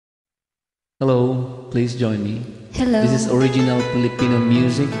Hello, please join me. Hello. This is original Filipino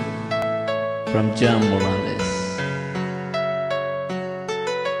music from Jam Morales.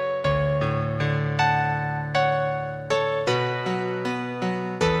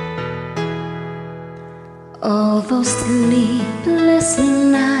 All those sleepless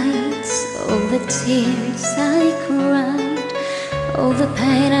nights, all the tears I cried, all the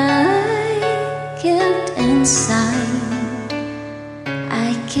pain I kept inside,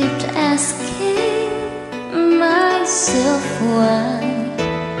 I kept asking myself why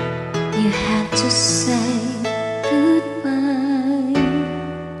you had to say goodbye.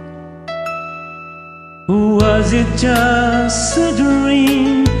 Was it just a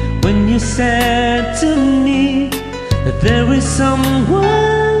dream when you said to me that there is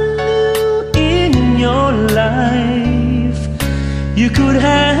someone new in your life? You could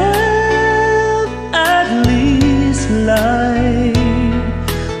have at least lied.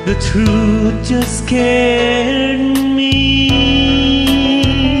 The truth just scared me.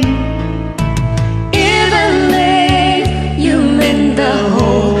 Even if you meant the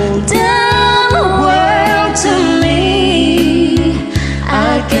whole damn world to me,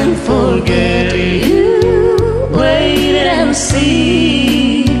 I can forget you. Wait and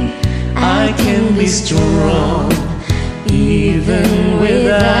see. I can be strong even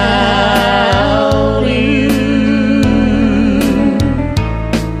without you.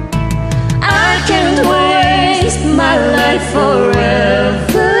 I can't waste my life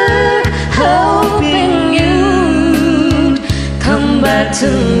forever hoping you'd come back to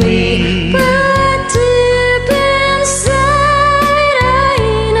me. But deep inside I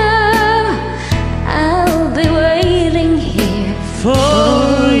know I'll be waiting here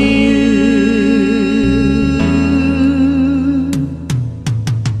For you.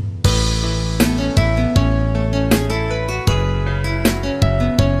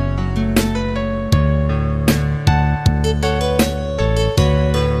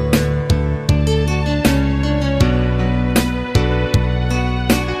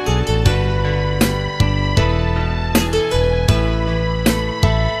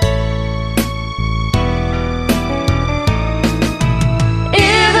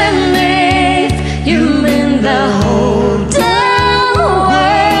 The whole damn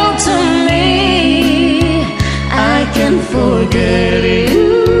world to me, I can forget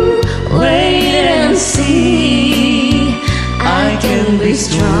you. Wait and see. I can be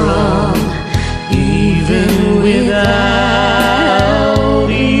strong even without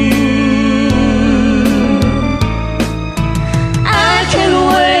you. I can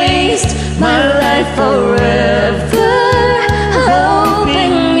waste my life forever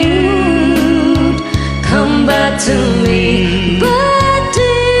hoping you'd come back to me. But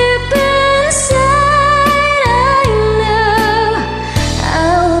deep inside I know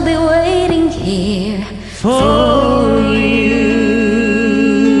I'll be waiting here for you.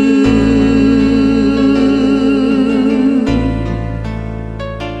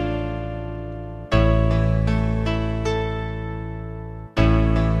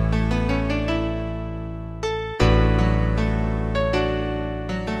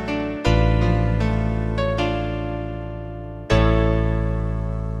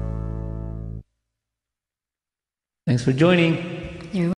 Thanks for joining.